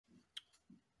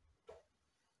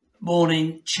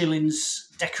Morning,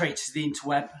 chillings, decorators of the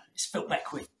interweb. It's Phil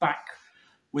Beckwith back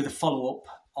with a follow-up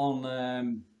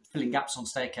on filling gaps on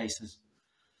staircases.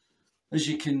 As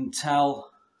you can tell,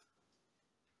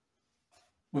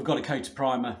 we've got a coat of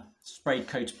primer, sprayed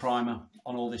coat of primer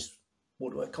on all this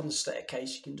woodwork on the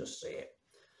staircase. You can just see it.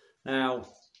 Now,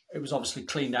 it was obviously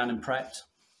cleaned down and prepped.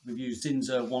 We've used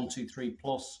Zinza 123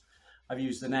 Plus. I've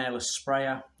used an airless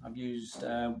sprayer. I've used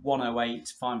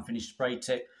 108 fine finish spray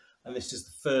tip. And this is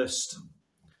the first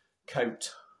coat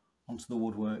onto the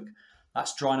woodwork.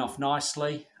 That's drying off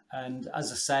nicely. And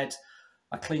as I said,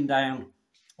 I cleaned down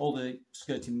all the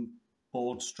skirting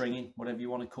board, stringing, whatever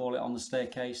you want to call it, on the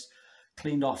staircase.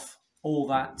 Cleaned off all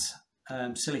that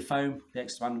silly foam, the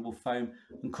expandable foam,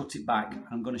 and cut it back. And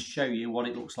I'm going to show you what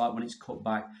it looks like when it's cut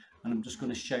back. And I'm just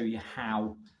going to show you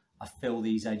how I fill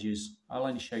these edges. I'll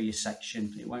only show you a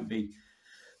section. It won't be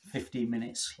 15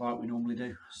 minutes like we normally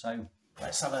do. So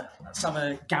let's have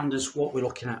a ganders what we're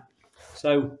looking at.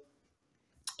 So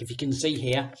if you can see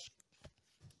here,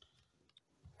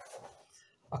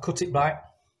 I cut it back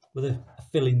with a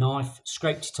filling knife,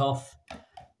 scraped it off,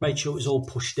 made sure it was all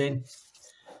pushed in.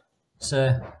 It's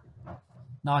a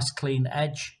nice clean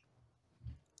edge,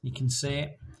 you can see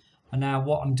it. And now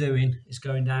what I'm doing is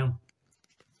going down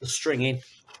the stringing.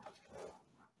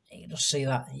 You can just see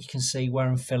that, you can see where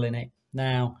I'm filling it.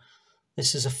 Now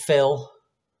this is a fill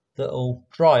that'll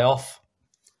dry off.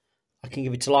 I can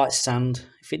give it a light sand.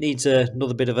 If it needs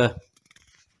another bit of a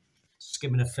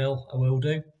skimming a fill, I will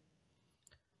do.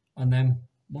 And then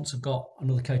once I've got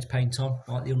another coat of paint on,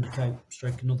 like the undercoat,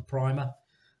 stroke another primer,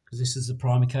 because this is the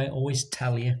primer coat. Always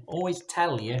tell you,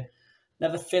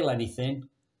 never fill anything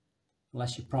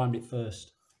unless you primed it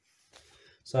first.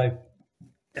 So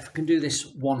if I can do this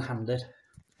one-handed,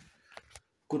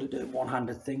 good at doing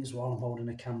one-handed things while I'm holding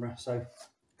a camera. So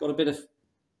got a bit of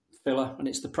filler, and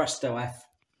it's the Presto F.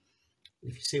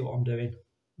 If you see what I'm doing,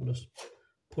 I'm just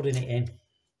putting it in.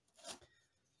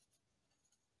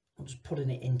 I'm just putting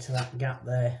it into that gap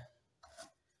there.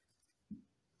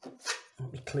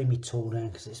 Let me clean my tool down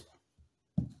because it's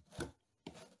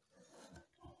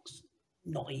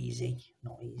not easy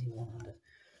one-handed.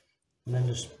 And then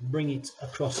just bring it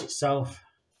across itself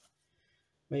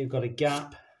where you've got a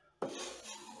gap.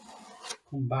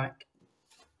 Come back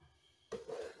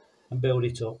and build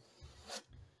it up.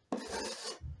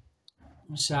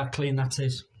 Let's see how clean that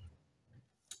is.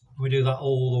 We do that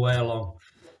all the way along.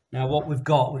 Now what we've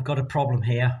got a problem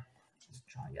here. Let's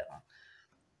try and get that.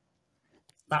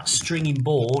 That stringing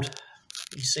board,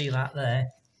 you see that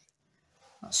there?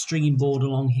 That stringing board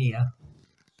along here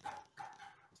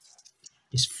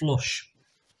is flush.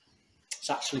 It's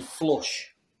actually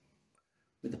flush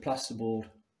with the plasterboard.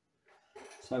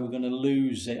 So we're going to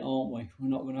lose it, aren't we? We're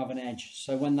not going to have an edge.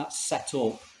 So when that's set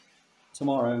up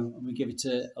tomorrow and we give it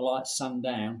a light sand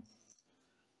down,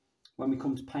 when we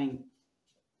come to paint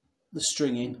the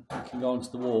stringing, it can go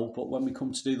onto the wall. But when we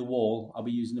come to do the wall, I'll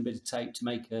be using a bit of tape to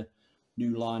make a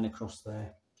new line across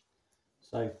there.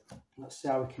 So let's see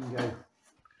how we can go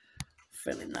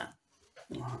filling that.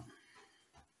 Right.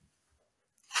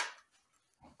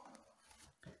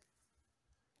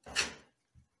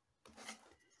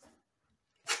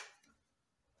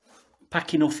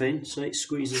 Pack enough in so it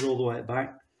squeezes all the way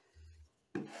back.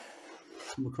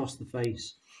 Come across the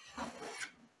face.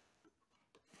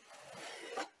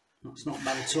 That's not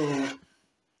bad at all.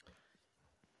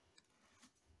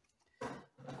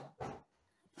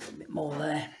 A bit more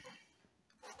there.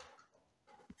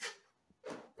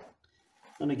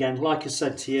 And again, like I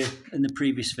said to you in the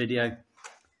previous video,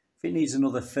 if it needs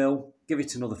another fill, give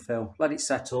it another fill. Let it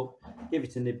set up, give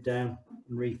it a nib down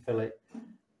and refill it.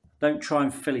 Don't try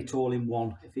and fill it all in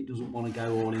one if it doesn't want to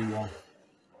go all in one.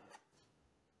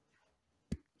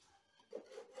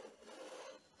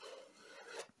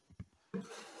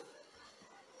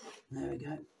 There we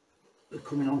go. We're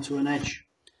coming onto an edge.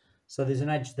 So there's an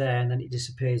edge there and then it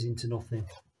disappears into nothing.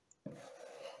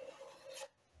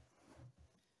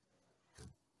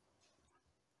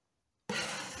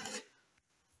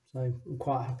 So I'm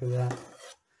quite happy with that.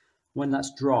 When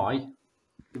that's dry,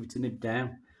 give it a nib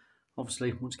down.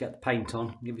 Obviously, once you get the paint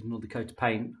on, give it another coat of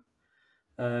paint.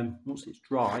 Once it's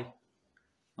dry,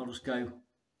 I'll just go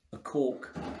a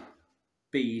cork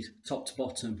bead top to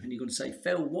bottom. And you're going to say,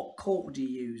 Phil, what cork do you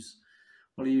use?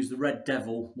 Well, I use the Red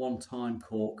Devil one-time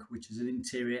cork, which is an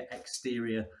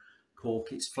interior-exterior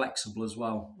cork. It's flexible as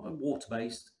well,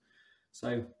 water-based.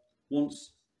 So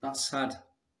once that's had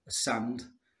a sand,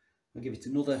 I'll give it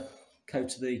another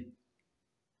coat of the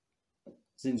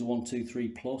Zinza 123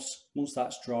 Plus. Once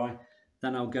that's dry,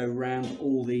 then I'll go round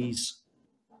all these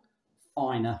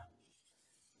finer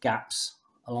gaps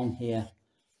along here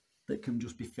that can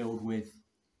just be filled with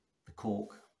the cork.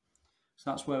 So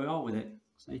that's where we are with it.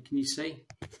 So can you see?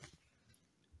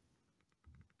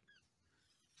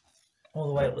 All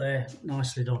the way up there,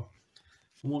 nicely done.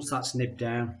 And once that's nibbed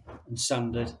down and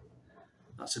sanded,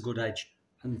 that's a good edge.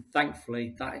 And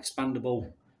thankfully, that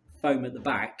expandable foam at the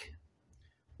back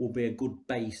will be a good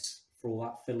base for all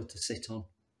that filler to sit on.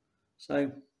 So,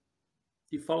 do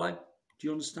you follow? Do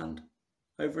you understand?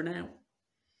 Over and out.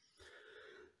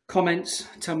 Comments,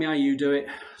 tell me how you do it.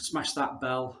 Smash that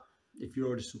bell if you're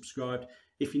already subscribed.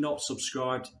 If you're not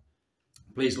subscribed,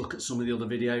 please look at some of the other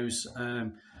videos.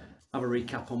 Have a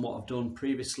recap on what I've done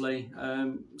previously.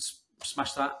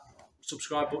 Smash that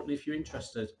subscribe button if you're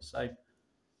interested. So,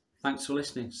 thanks for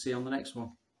listening. See you on the next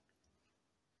one.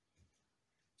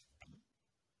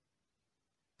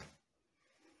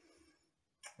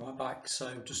 Right back,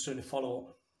 so just doing a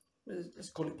follow-up. Let's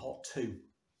call it part 2.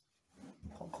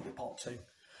 Can't call it part 2.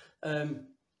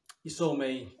 You saw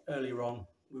me earlier on,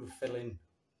 we were filling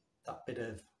that bit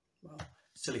of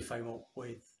silly foam up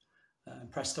with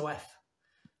Presto F.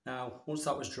 Now, once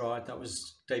that was dried, that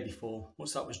was the day before,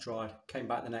 once that was dried, came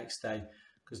back the next day,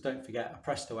 because don't forget, I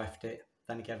Presto F'd it,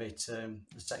 then I gave it the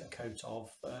second coat of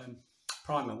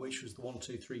primer, which was the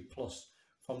 123 Plus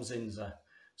from Zinza.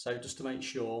 So just to make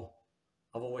sure,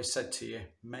 I've always said to you,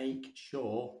 make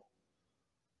sure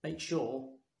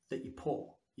that you put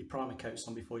your primer coats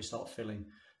on before you start filling.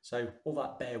 So all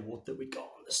that bare wood that we got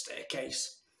on the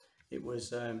staircase, it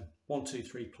was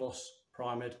 123 Plus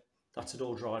primered, that had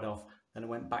all dried off. Then I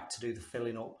went back to do the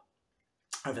filling up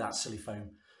over that silly foam.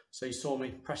 So you saw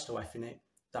me Presto F in it.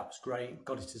 That was great.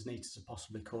 Got it as neat as I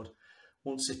possibly could.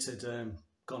 Once it had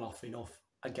gone off enough,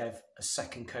 I gave a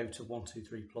second coat of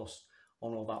 123 Plus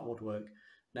on all that woodwork.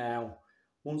 Now,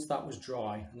 once that was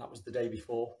dry, and that was the day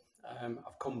before,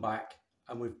 I've come back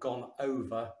and we've gone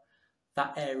over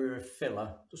that area of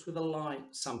filler just with a light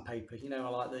sandpaper. You know, I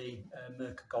like the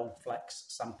Merca Gold Flex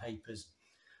sandpapers.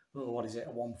 Oh, what is it,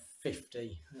 a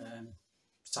 150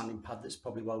 sanding pad that's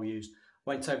probably well used.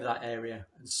 Went over that area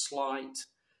and slight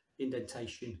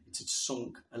indentation, it had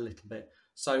sunk a little bit.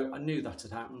 So I knew that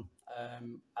had happened,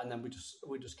 and then we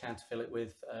just counterfill it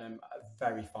with a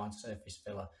very fine surface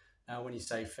filler. Now, when you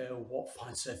say, Phil, what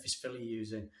fine surface filler are you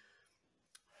using?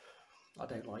 I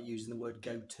don't like using the word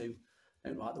go-to. I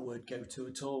don't like the word go-to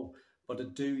at all, but I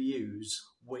do use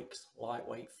Wix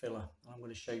lightweight filler. I'm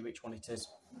going to show you which one it is.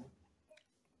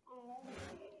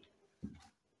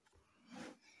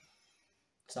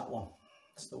 It's that one.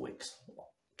 It's the Wix.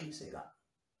 Can you see that?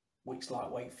 Wix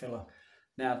lightweight filler.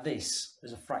 Now this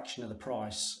is a fraction of the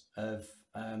price of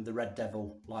the Red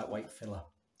Devil lightweight filler.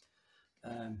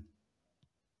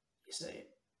 You see it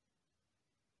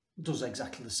does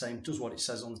exactly the same, does what it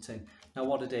says on the tin. Now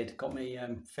what I did, got me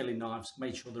filling knives,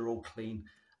 made sure they're all clean,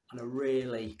 and I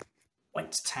really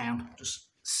went to town, just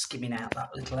skimming out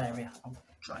that little area. I'll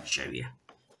try and show you.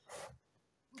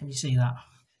 Can you see that?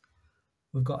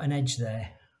 We've got an edge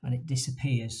there and it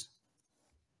disappears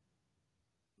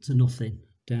to nothing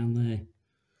down there.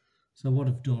 So what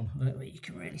I've done, you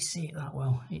can really see it that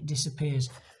well, it disappears.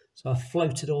 So I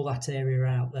floated all that area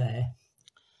out there.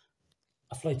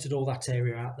 I floated all that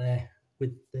area out there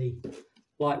with the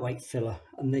lightweight filler,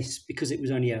 and this, because it was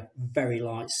only a very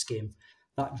light skim,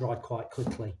 that dried quite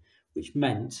quickly, which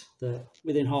meant that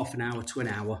within half an hour to an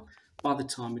hour, by the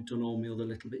time we'd done all my other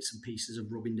little bits and pieces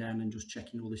of rubbing down and just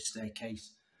checking all this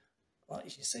staircase, like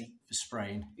you see, for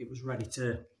spraying, it was ready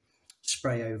to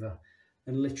spray over.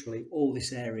 And literally all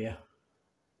this area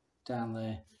down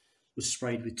there was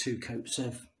sprayed with 2 coats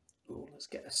of, oh, let's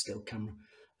get a still camera,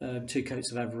 2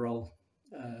 coats of Everroll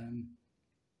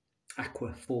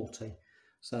Aqua 40.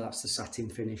 So that's the satin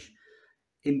finish.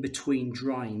 In between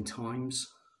drying times,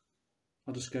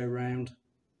 I'll just go around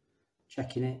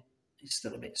checking it. It's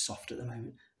still a bit soft at the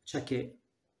moment. Check it,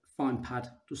 fine pad,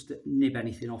 just to nib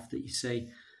anything off that you see.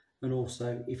 And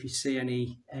also, if you see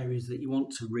any areas that you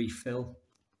want to refill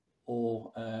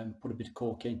or put a bit of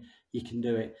cork in, you can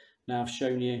do it. Now I've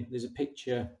shown you, there's a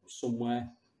picture somewhere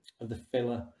of the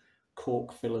filler,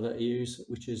 cork filler that I use,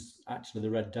 which is actually the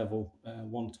Red Devil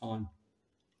one-time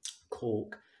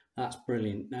cork. That's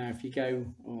brilliant. Now if you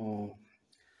go,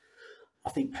 I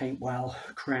think Paintwell,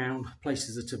 Crown,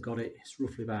 places that have got it, it's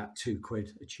roughly about £2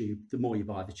 a tube. The more you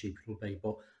buy, the cheaper it'll be.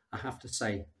 But I have to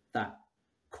say that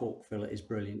cork filler is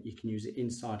brilliant. You can use it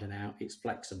inside and out. It's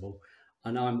flexible.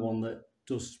 And I'm one that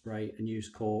does spray and use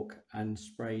cork and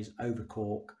sprays over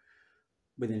cork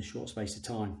within a short space of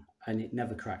time. And it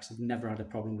never cracks. I've never had a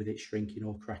problem with it shrinking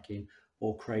or cracking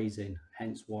or crazing.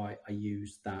 Hence why I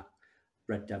use that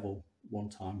Red Devil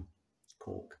one-time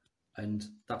cork. And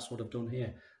that's what I've done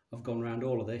here. I've gone around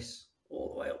all of this,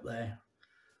 all the way up there.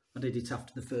 I did it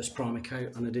after the first primer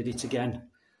coat, and I did it again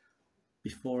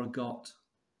before I got,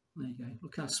 there you go,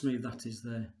 look how smooth that is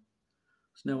there.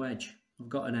 There's no edge. I've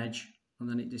got an edge and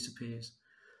then it disappears.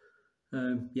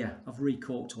 Yeah, I've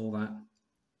recorked all that,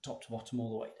 top to bottom,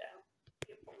 all the way down.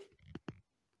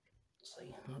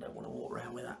 See, I don't want to walk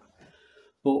around with that.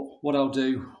 But what I'll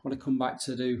do when I come back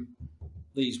to do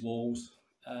these walls,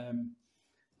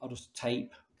 I'll just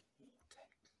tape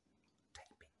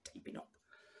it up.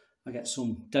 I get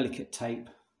some delicate tape,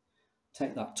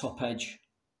 take that top edge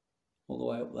all the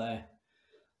way up there.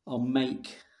 I'll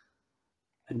make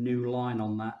a new line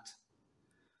on that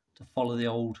to follow the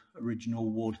old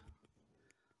original wood,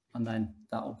 and then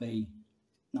that'll be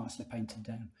nicely painted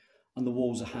down. And the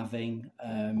walls are having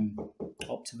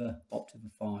up to the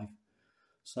 5.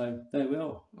 So there we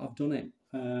are, I've done it.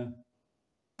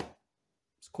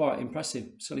 It's quite impressive,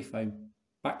 silicone,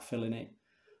 backfilling it.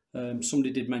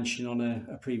 Somebody did mention on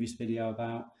a previous video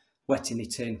about wetting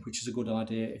it in, which is a good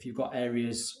idea. If you've got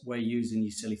areas where you're using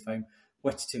your silicone,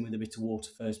 wet it in with a bit of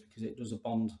water first, because it does a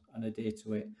bond and adhere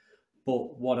to it.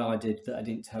 But what I did that I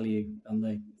didn't tell you on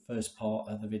the first part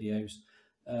of the videos,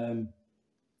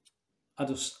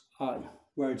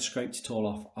 where I'd scraped it all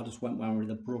off, I just went round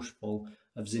with a brush full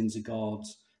of Zinsser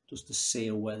guards just to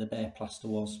seal where the bare plaster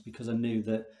was, because I knew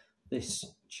that this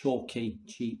chalky,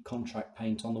 cheap contract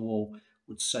paint on the wall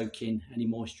would soak in any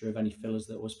moisture of any fillers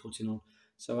that I was putting on.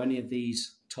 So any of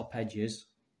these top edges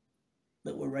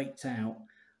that were raked out,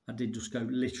 I did just go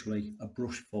literally a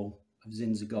brush full of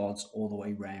Zinsser guards all the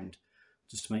way round,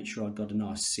 just to make sure I'd got a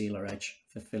nice sealer edge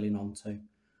for filling onto.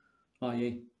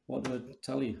 I.e., what do I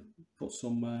tell you? Put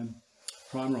some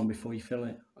primer on before you fill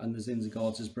it, and the Zinsser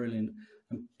guards is brilliant.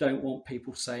 And don't want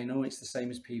people saying, oh, it's the same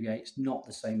as PVA. It's not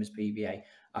the same as PVA.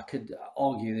 I could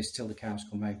argue this till the cows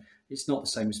come home. It's not the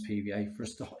same as PVA. For a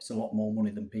start, it's a lot more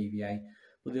money than PVA.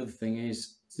 But the other thing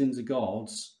is, Zinsser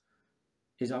guards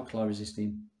is alkali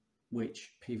resisting,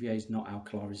 which PVA is not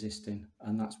alkali resisting,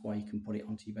 and that's why you can put it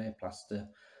onto your bare plaster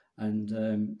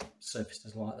and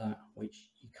surfaces like that, which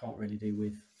you can't really do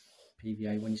with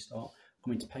PVA when you start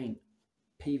coming to paint.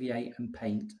 PVA and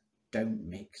paint don't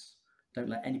mix. Don't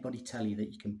let anybody tell you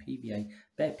that you can PVA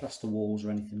bare plaster walls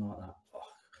or anything like that.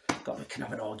 Oh, God, we can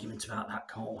have an argument about that,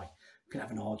 can't we? We can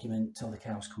have an argument till the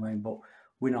cows come home, but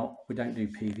we don't do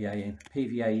PVA in.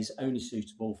 PVA is only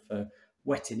suitable for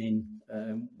wetting in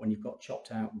when you've got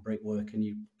chopped out brickwork and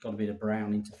you've got a bit of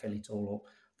browning to fill it all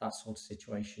up, that sort of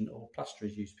situation. Or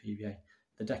plasterers use PVA.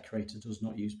 The decorator does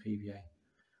not use PVA.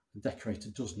 The decorator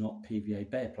does not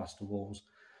PVA bare plaster walls,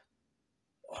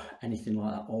 anything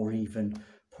like that, or even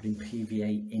putting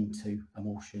PVA into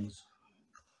emulsions.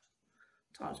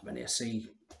 Times many I see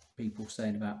people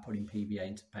saying about putting PVA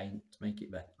into paint to make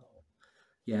it better.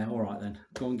 Yeah, all right then.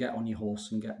 Go and get on your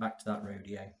horse and get back to that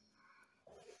rodeo.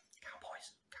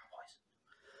 Cowboys.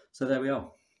 So there we are.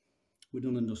 We're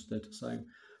done and dusted. So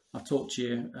I've talked to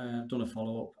you, done a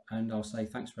follow-up, and I'll say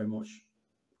thanks very much.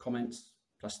 Comments,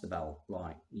 press the bell,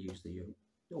 like, use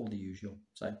all the usual.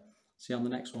 So see you on the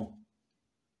next one.